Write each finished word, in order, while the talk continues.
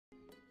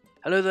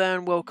Hello there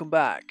and welcome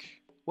back.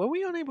 Were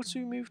we unable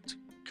to move to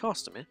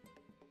Castamere?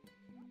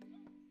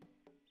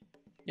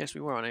 Yes, we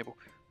were unable.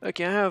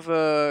 Okay, I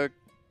have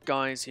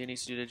guys here need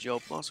to do their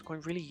job. Master Coin,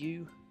 really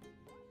you?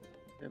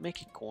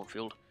 Make it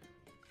cornfield.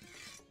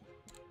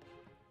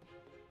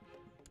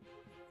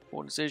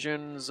 Important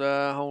decisions,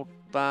 hold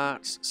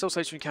that. Still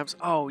stationary camps.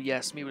 Oh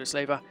yes, me with a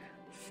slaver.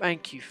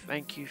 Thank you,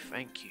 thank you,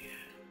 thank you.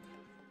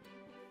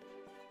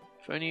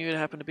 If only it had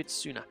happened a bit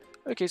sooner.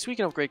 Okay, so we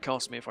can upgrade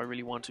Castamere if I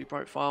really want to.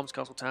 Private farms,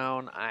 Castle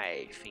Town.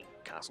 I think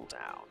Castle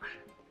Town.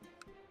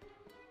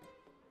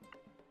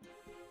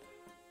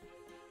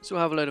 Still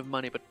have a load of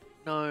money, but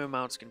no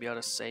amount's going to be able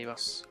to save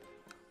us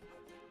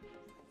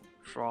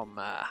from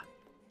that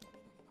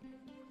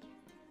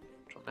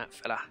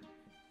fella.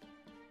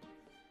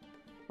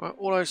 Right,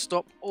 auto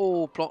stop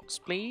all plots,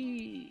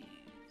 please.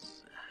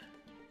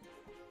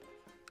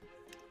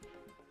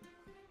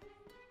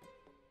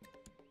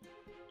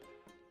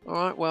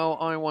 Alright, well,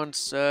 I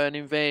want an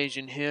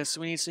invasion here,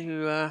 so we need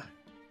to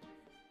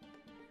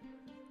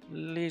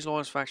Lee's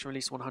Loyalist faction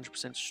release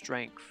 100%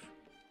 strength.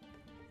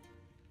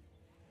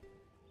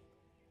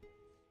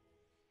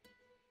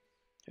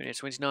 Only at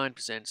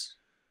 29%.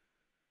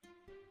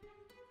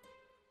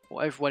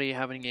 Well, everybody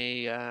having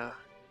a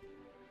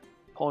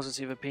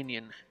positive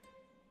opinion.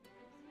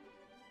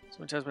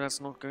 Someone tells me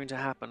that's not going to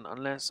happen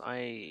unless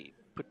I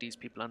put these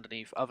people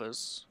underneath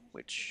others,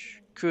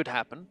 which could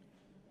happen.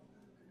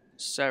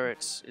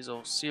 Serret is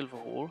of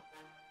Silverhall.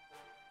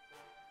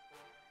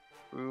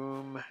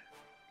 Broom.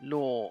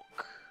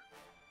 Lork.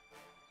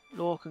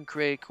 Lork and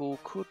Crackle,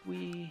 could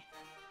we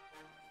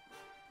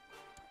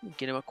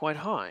get him up quite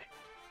high?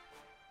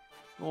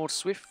 Lord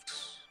Swift,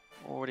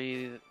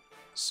 already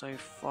so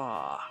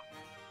far.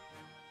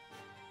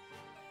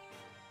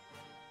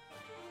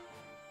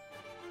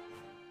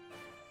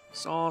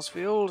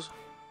 Sarsfield.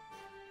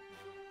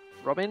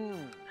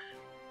 Robin.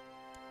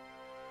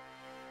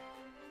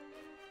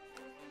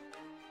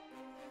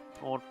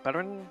 Lord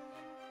Perrin.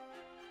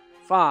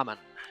 Farman.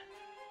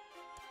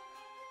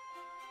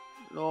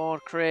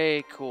 Lord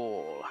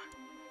Crackle.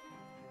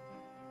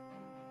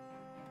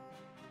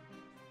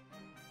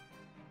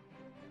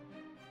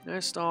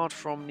 Let's start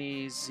from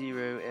the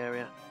 0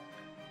 area.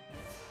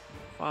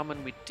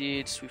 Farman we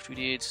did, Swift we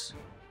did.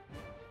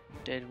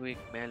 Deadwick,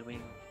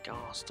 Melwing,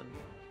 Garston.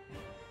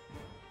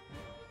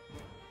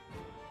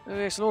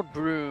 Okay, so Lord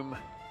Broom.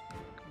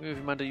 Move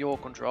him under your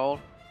control.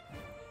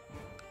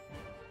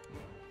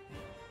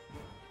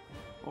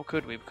 Or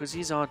could we? Because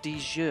he's our de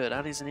jure.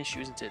 That is an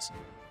issue, isn't it?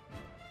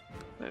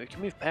 No, we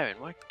can move Perrin.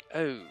 Why?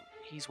 Oh,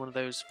 he's one of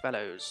those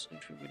fellows. I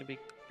think we're going to be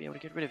able to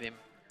get rid of him.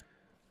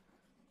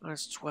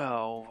 That's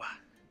 12.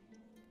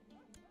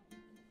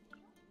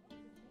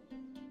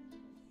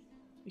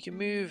 We can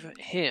move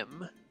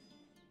him.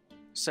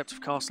 Sept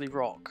of Castle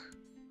Rock.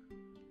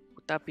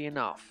 Would that be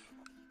enough?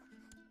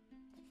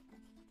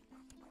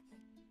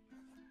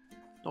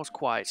 Not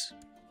quite.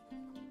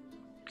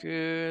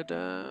 Good.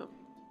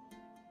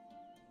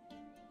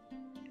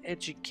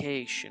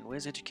 Education.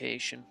 Where's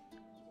education?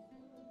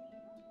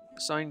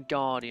 Assign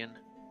Guardian.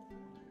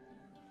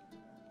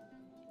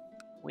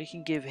 We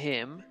can give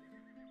him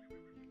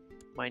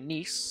my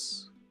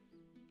niece.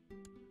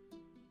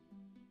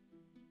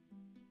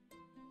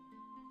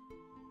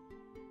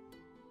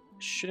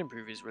 Should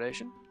improve his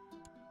relation.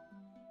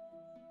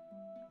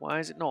 Why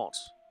is it not?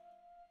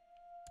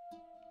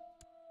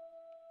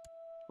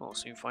 We'll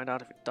soon find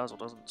out if it does or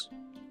doesn't.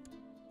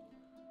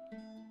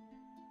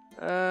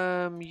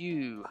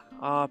 You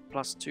are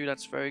 +2,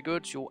 that's very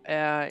good. Your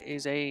heir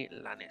is a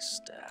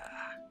Lannister.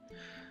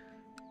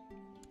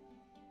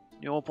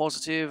 You're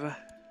positive.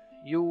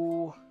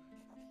 You...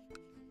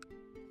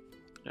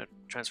 No,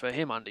 transfer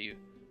him under you.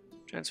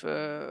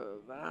 Transfer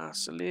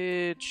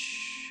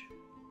vassalage.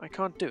 I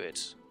can't do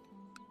it.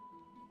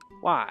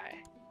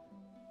 Why?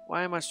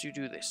 Why must you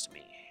do this to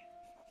me?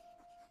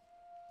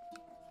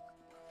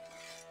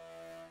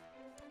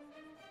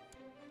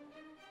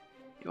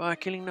 You are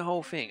killing the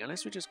whole thing,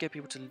 unless we just get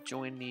people to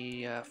join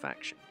the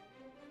faction.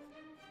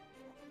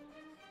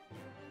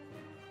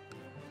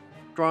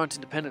 Grant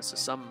independence to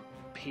some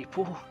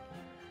people.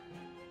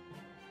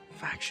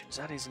 Factions,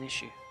 that is an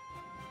issue.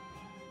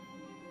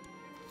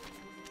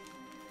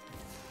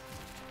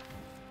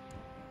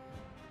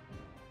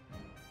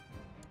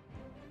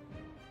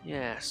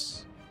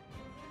 Yes.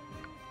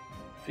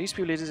 For these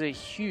people it is a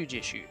huge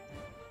issue.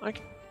 I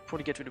could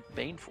probably get rid of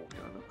Baneford.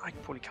 I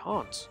probably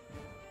can't.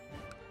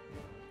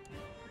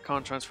 I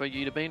can't transfer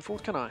you to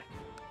Baneford, can I?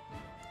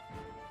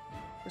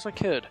 Yes, I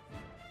could.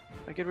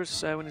 I get rid of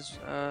Serwyn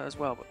as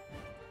well, but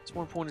it's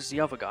more important as the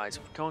other guys.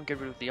 If we can't get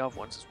rid of the other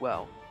ones as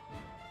well,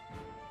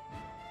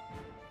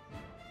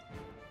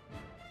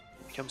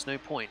 it becomes no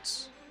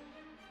points.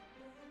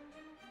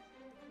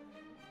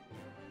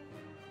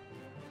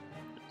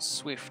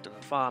 Swift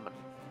and Farman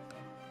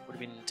would have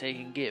been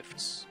taking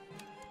gifts.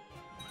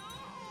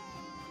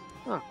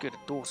 Oh, good,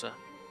 a daughter.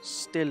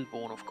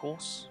 Stillborn, of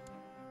course.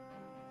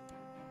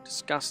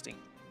 Disgusting.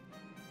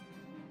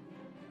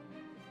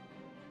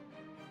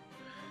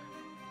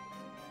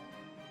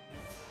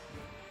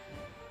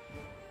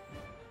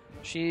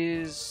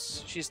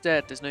 She's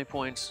dead. There's no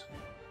point.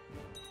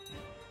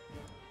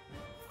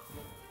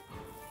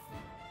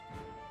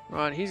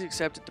 Right, he's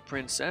accepted the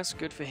princess.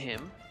 Good for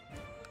him.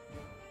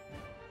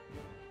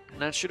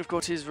 And that should have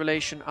got his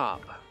relation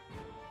up.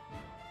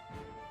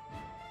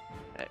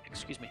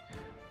 Excuse me.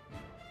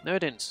 No, it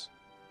didn't.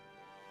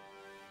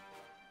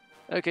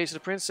 Okay, so the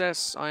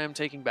princess I am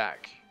taking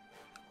back.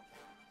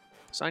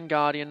 Sign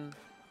Guardian.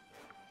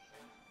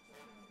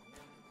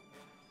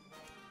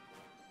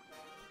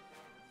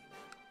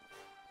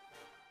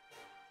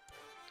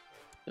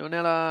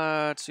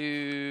 Leonella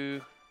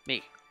to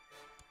me.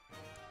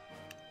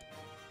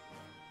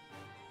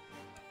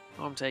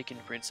 I'm taking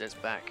the princess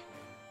back.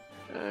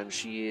 And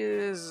she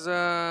is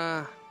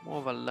more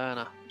of a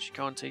learner. She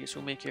can't take it, so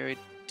we'll make her a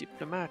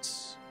diplomat.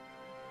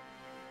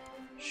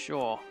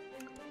 Sure.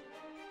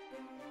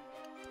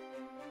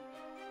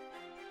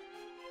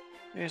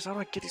 Yes, how do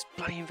I get this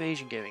bloody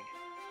invasion going?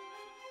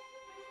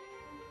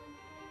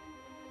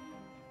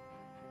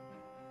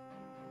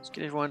 Let's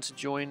get everyone to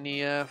join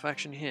the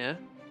faction here.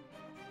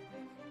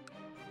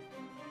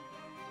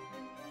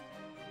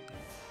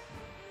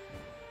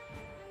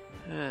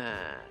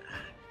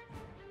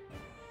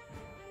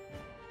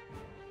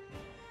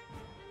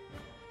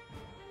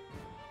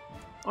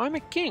 I'm a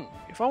king.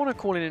 If I want to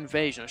call an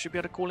invasion, I should be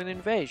able to call an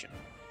invasion.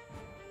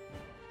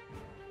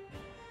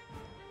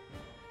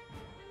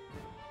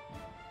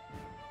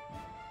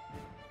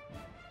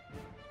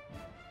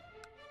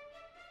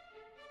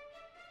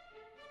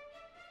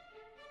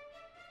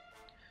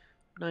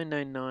 Nine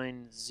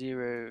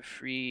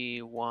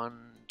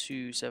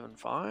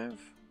 999031275.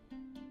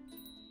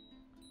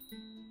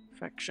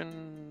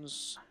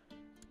 Factions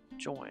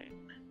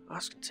join. Oh,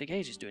 it's gonna take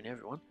ages doing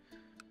everyone.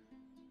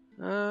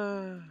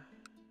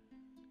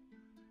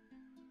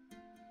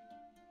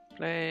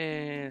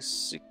 Play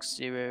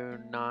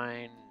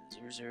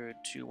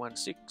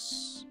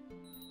 609000216.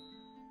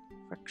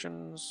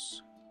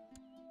 Factions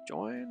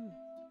join.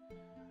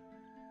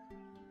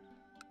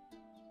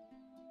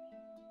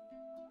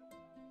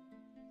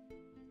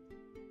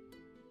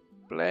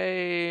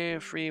 Play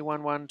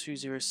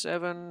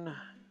 311207.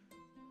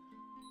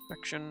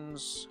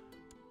 Factions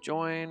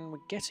join. We're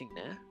getting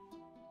there.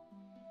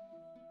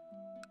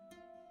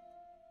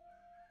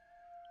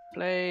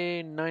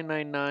 Play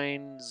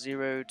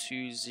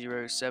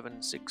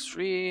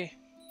 999020763.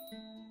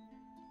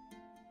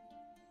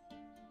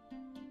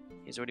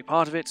 He's already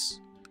part of it.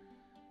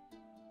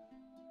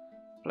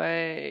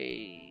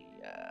 Play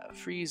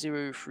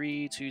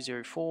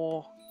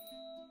 303204.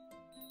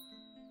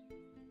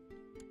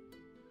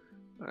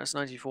 That's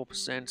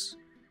 94%.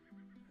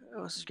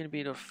 Oh, this is going to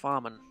be the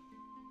farming.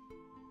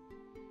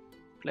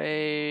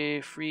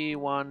 Play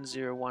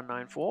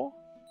 310194.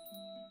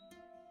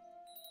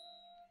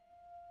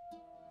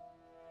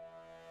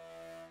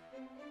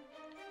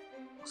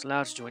 It's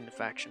allowed to join the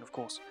faction, of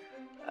course.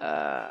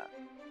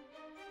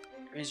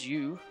 Here's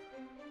you.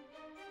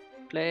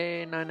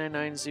 Play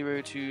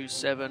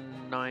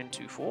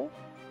 999027924.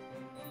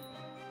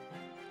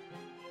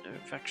 No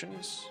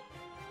factions.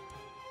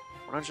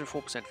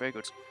 104%, very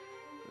good.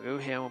 We'll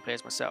go here and we'll play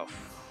as myself.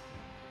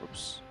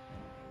 Oops.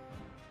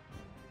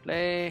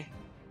 Play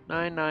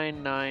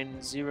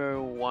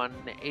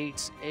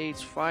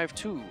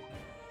 999018852.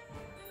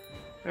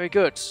 Very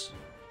good.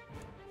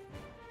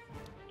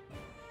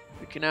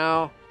 We can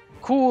now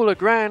call a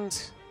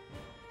grand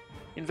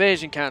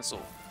invasion council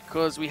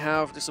because we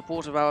have the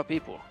support of our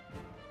people.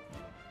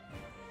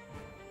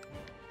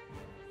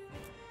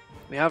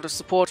 We have the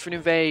support for an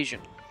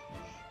invasion.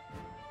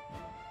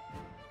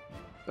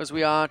 Because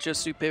we are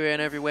just superior in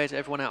every way to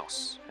everyone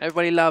else.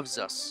 Everybody loves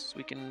us. So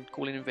we can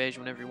call an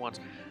invasion whenever we want.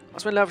 I'll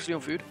spend lavishly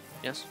on food.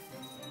 Yes.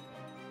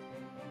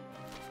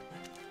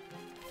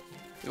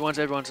 We want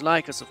everyone to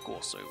like us, of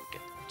course, so we'll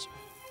get them to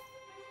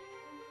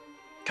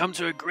come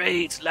to a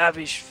great,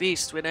 lavish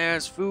feast where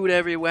there's food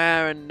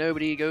everywhere and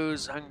nobody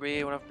goes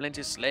hungry. We'll have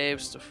plenty of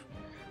slaves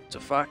to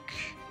fuck.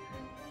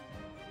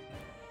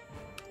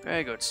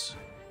 Very good.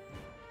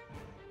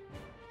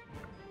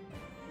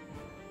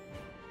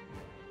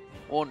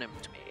 Warn him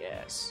to me,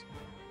 yes.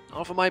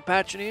 Offer my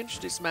patronage,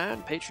 this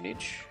man,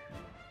 patronage.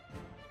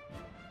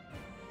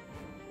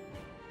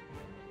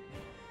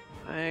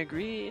 I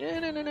agree.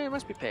 No, it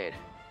must be paid.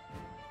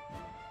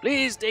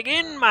 Please dig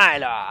in, my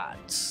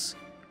lords.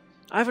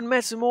 I haven't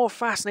met a more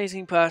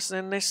fascinating person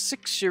than this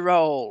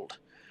 6-year-old.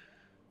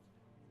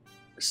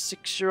 A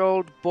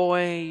 6-year-old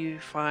boy you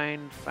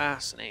find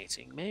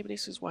fascinating. Maybe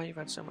this is why you've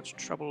had so much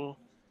trouble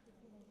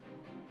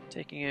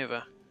taking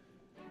over.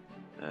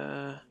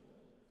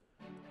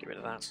 Get rid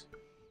of that.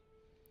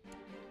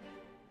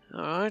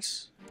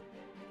 Alright.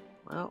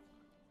 Well.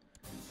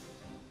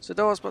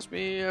 Sedalos must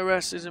be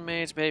arrested and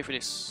made to pay for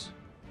this.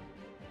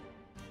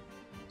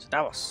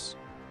 Sedalos.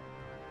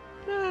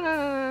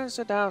 No.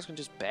 Sedalos can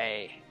just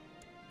pay.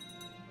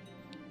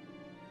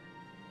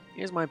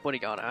 Here's my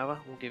bodyguard, however.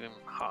 We'll give him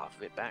half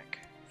of it back.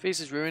 Face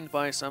is ruined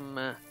by some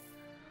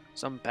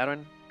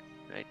baron.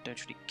 I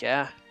don't really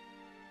care.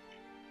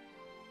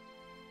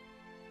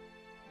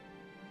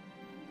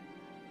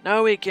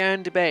 Now we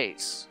can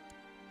debate.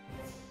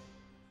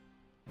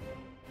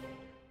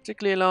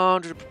 Particularly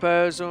alarmed at the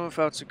proposal,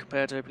 felt to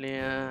compare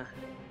to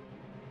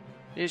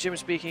leadership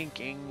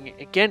speaking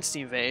against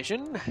the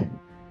invasion,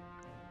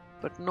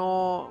 but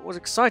was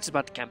excited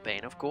about the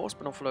campaign, of course,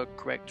 but not for the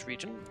correct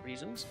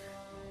reasons.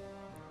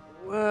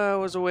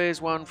 Was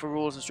always one for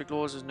rules and strict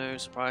laws. There's no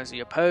surprise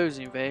he opposed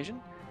the invasion,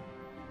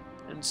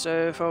 and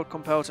so felt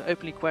compelled to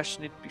openly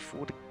question it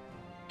before the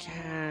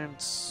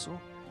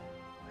council.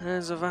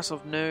 As a vassal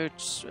of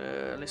note,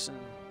 listen,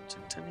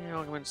 tell me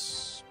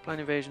arguments, plan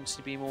invasions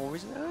to be more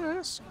reason.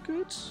 That's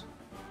good.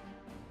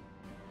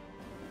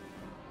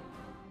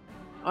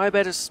 I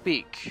better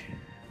speak.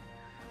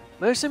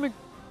 Most of them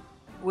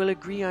will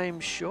agree, I am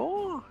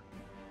sure.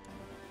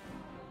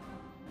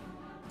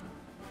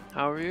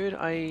 How rude?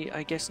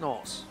 I guess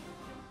not.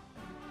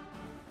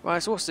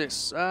 Right, so what's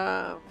this?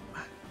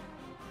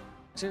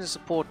 Seems to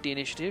support the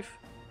initiative.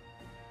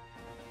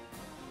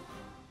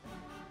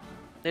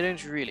 They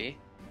don't really.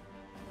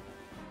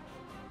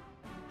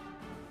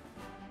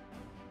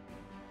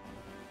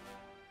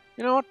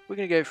 You know what? We're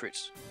gonna go for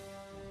it.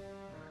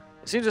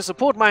 It seems to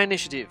support my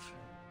initiative.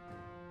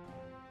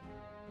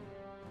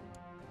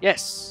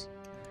 Yes.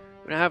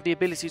 We're gonna have the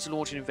ability to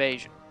launch an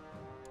invasion.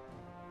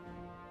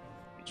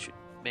 It should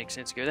make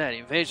sense to go there. The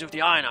invasion of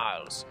the Iron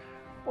Isles.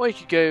 Or you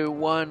could go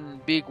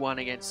one big one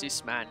against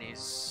this man,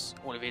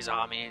 all of his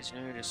armies,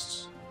 you know,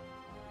 just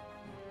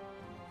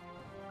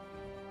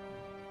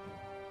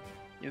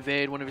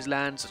invade one of his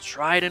lands, a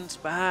trident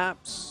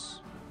perhaps.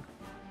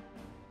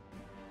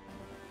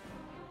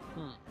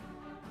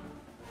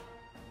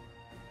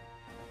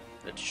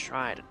 The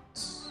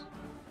tridents.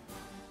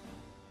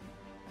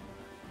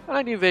 I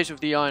like the invasion of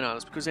the Iron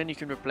Isles because then you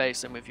can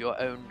replace them with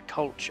your own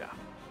culture.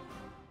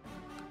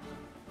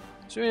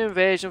 So the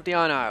invasion of the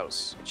Iron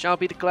Isles. It shall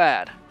be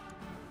declared.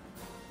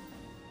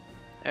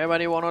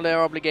 Everybody want all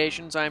their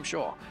obligations, I am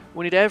sure.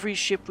 We need every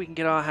ship we can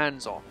get our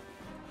hands on.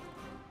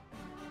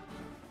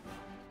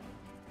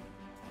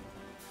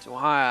 So we'll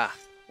hire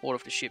all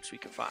of the ships we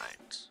can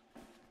find.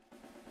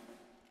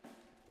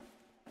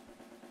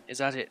 Is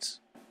that it?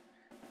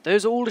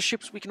 Those are all the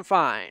ships we can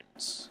find.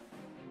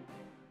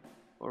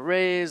 We'll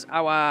raise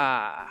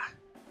our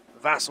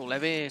vassal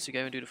levy to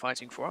go and do the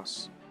fighting for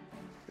us.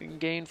 We can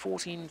gain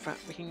 14.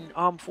 We can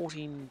arm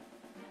 14.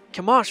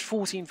 Can march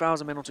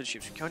 14,000 men onto the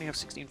ships. We can only have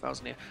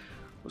 16,000 here.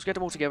 Let's get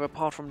them all together.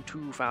 Apart from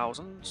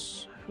 2,000,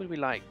 who do we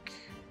like?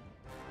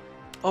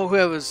 Oh,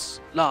 whoever's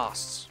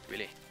last,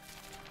 really.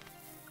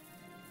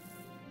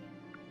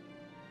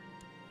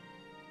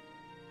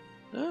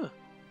 Oh.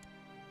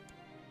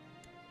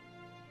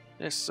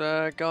 This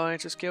guy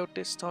just killed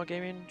this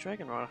Targaryen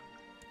dragon rider.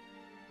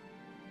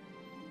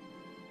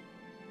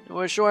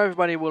 We're sure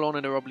everybody will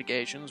honour their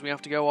obligations. We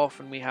have to go off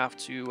and we have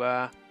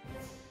to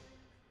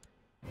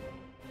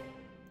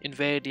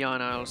invade the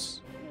Iron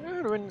Isles.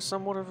 They're in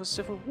somewhat of a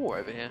civil war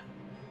over here.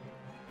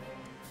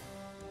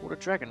 All the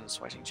dragons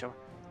fighting each other.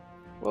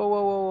 Whoa,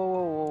 whoa, whoa, whoa,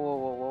 whoa, whoa,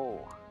 whoa,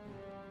 whoa.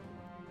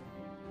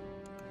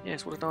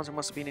 Yes, what a dance it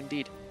must have been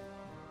indeed.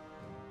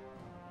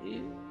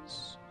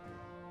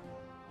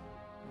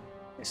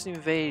 It's an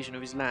invasion of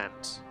his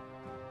land.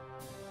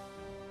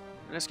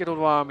 Let's get all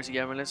of our army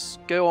together and let's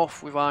go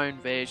off with our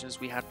invasion as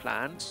we had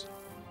planned.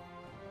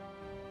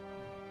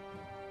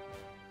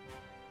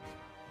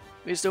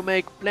 We still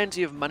make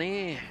plenty of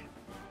money,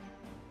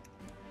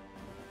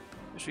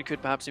 which we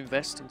could perhaps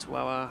invest into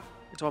our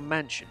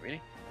mansion,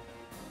 really.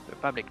 The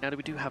Republic. Now that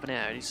we do have an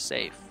heir, it is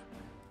safe.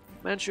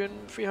 Mansion,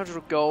 300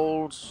 of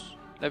gold,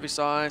 levy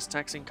size,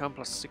 tax income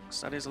plus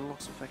 6. That is a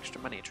lot of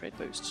extra money. Trade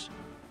posts.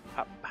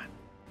 Up.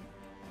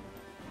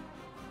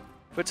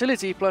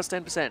 Fertility plus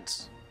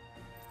 10%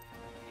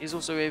 is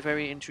also a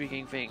very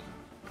intriguing thing.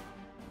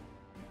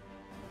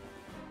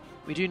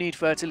 We do need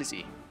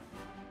fertility.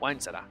 Wine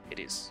cellar, it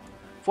is.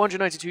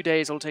 492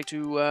 days it'll take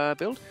to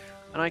build,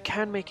 and I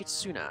can make it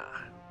sooner.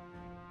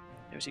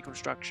 Oversee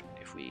construction,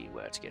 if we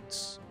were to get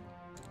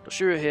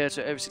Doshura here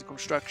to oversee the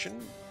construction.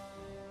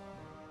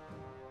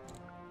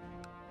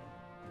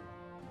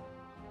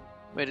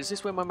 Wait, is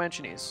this where my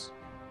mansion is?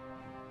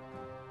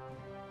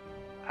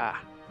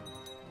 Ah.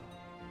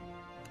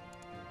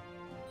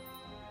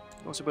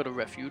 Also build a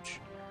refuge,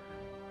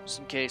 just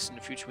in case in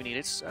the future we need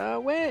it.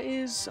 Where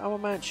is our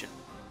mansion?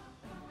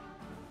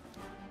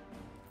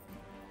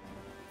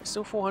 It's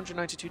still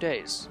 492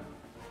 days.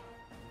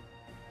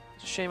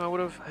 It's a shame. I would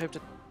have hoped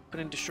that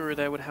putting Doshura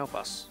there would help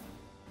us.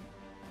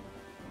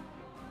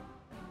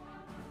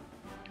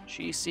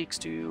 She seeks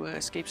to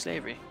escape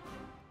slavery.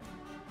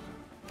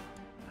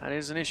 That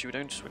is an issue. We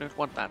don't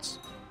want that.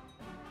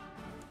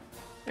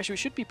 Actually, we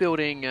should be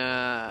building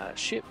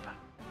ship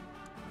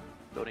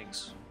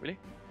buildings. Really.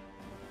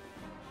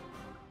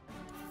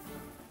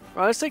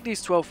 Right, let's take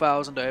these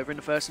 12,000 over in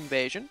the first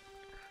invasion.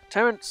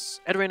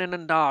 Terrence, Edarin, and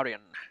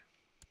Andarian.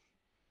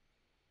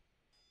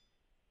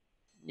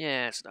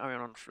 Yeah, it's an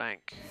Andarian on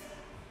flank.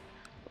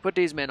 We'll put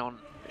these men on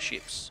the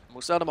ships, and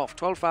we'll sell them off.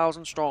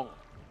 12,000 strong.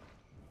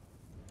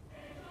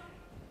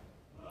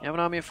 You have an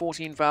army of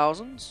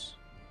 14,000.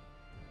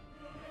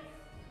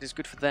 It is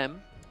good for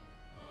them.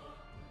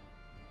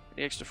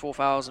 The extra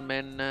 4,000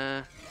 men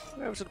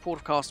over to the port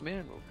of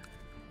Castamere, and we'll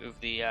move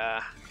the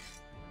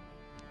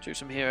troops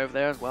from here over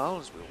there as well,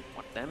 as we'll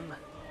want them.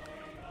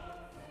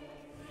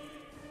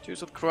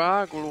 Troops of the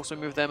Krag, we'll also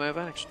move them over,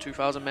 an extra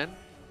 2,000 men.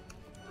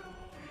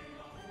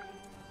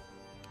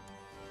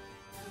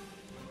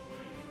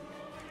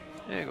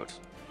 Very good.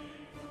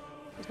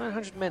 There's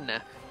 900 men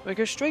there. We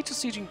go straight to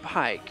sieging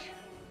Pike.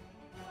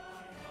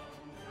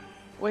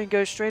 We can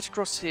go straight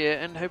across here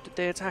and hope that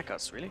they attack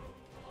us, really.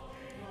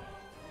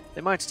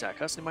 They might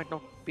attack us, they might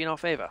not be in our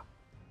favour.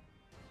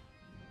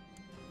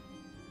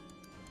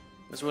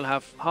 As we'll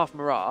have half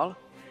morale.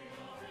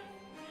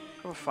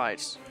 Come on,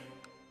 fight.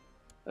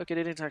 Okay,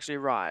 they didn't actually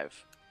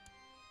arrive.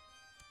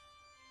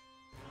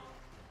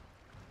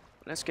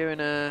 Let's go in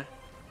a...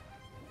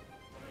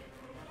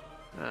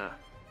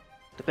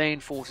 the Bane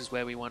Fort is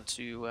where we want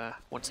to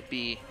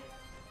be.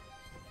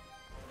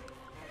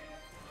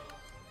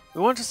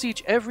 We want to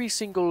siege every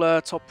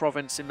single top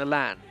province in the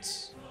land,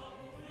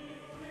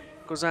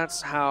 because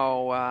that's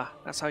how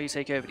you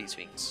take over these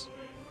things.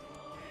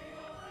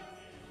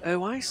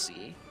 Oh, I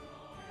see.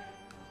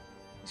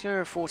 Let's go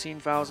over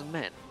 14,000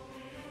 men.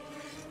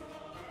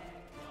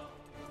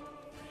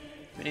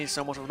 We need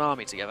somewhat of an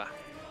army together,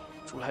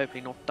 which will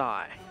hopefully not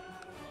die.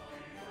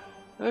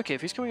 Okay,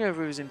 if he's coming over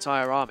with his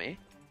entire army,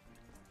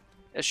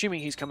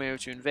 assuming he's coming over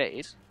to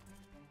invade,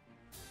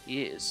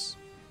 he is.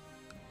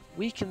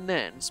 We can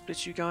then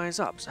split you guys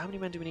up. So how many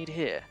men do we need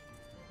here?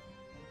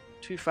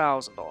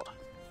 2,000 odd.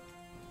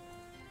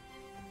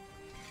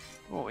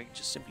 Or we can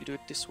just simply do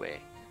it this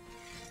way.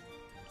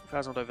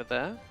 2,000 over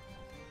there.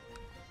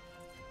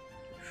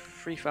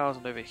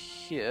 3,000 over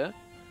here.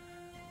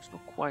 It's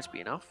not quite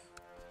be enough.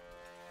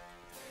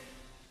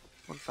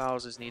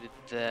 1,000 is needed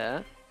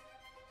there.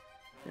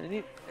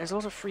 And there's a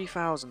lot of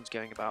 3,000s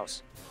going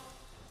about.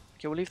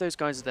 Okay, we'll leave those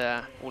guys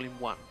there, all in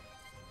one.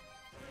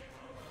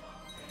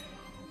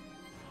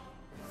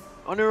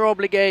 Honor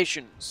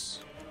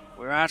obligations.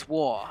 We're at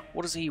war.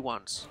 What does he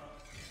want?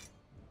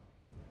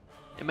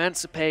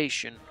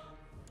 Emancipation.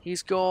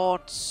 He's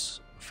got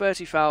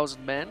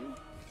 30,000 men.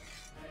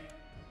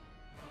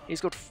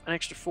 He's got an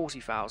extra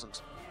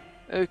 40,000.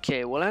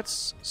 Okay, well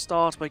let's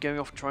start by going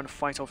off and trying to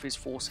fight off his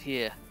force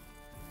here.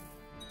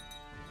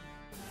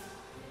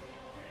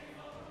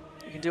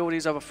 We can deal with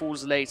these other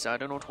fools later. I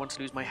do not want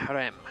to lose my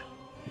harem.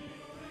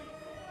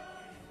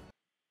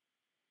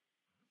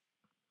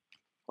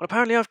 Well,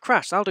 apparently I've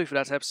crashed. That'll do for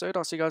that episode.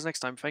 I'll see you guys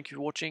next time. Thank you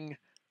for watching.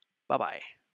 Bye-bye.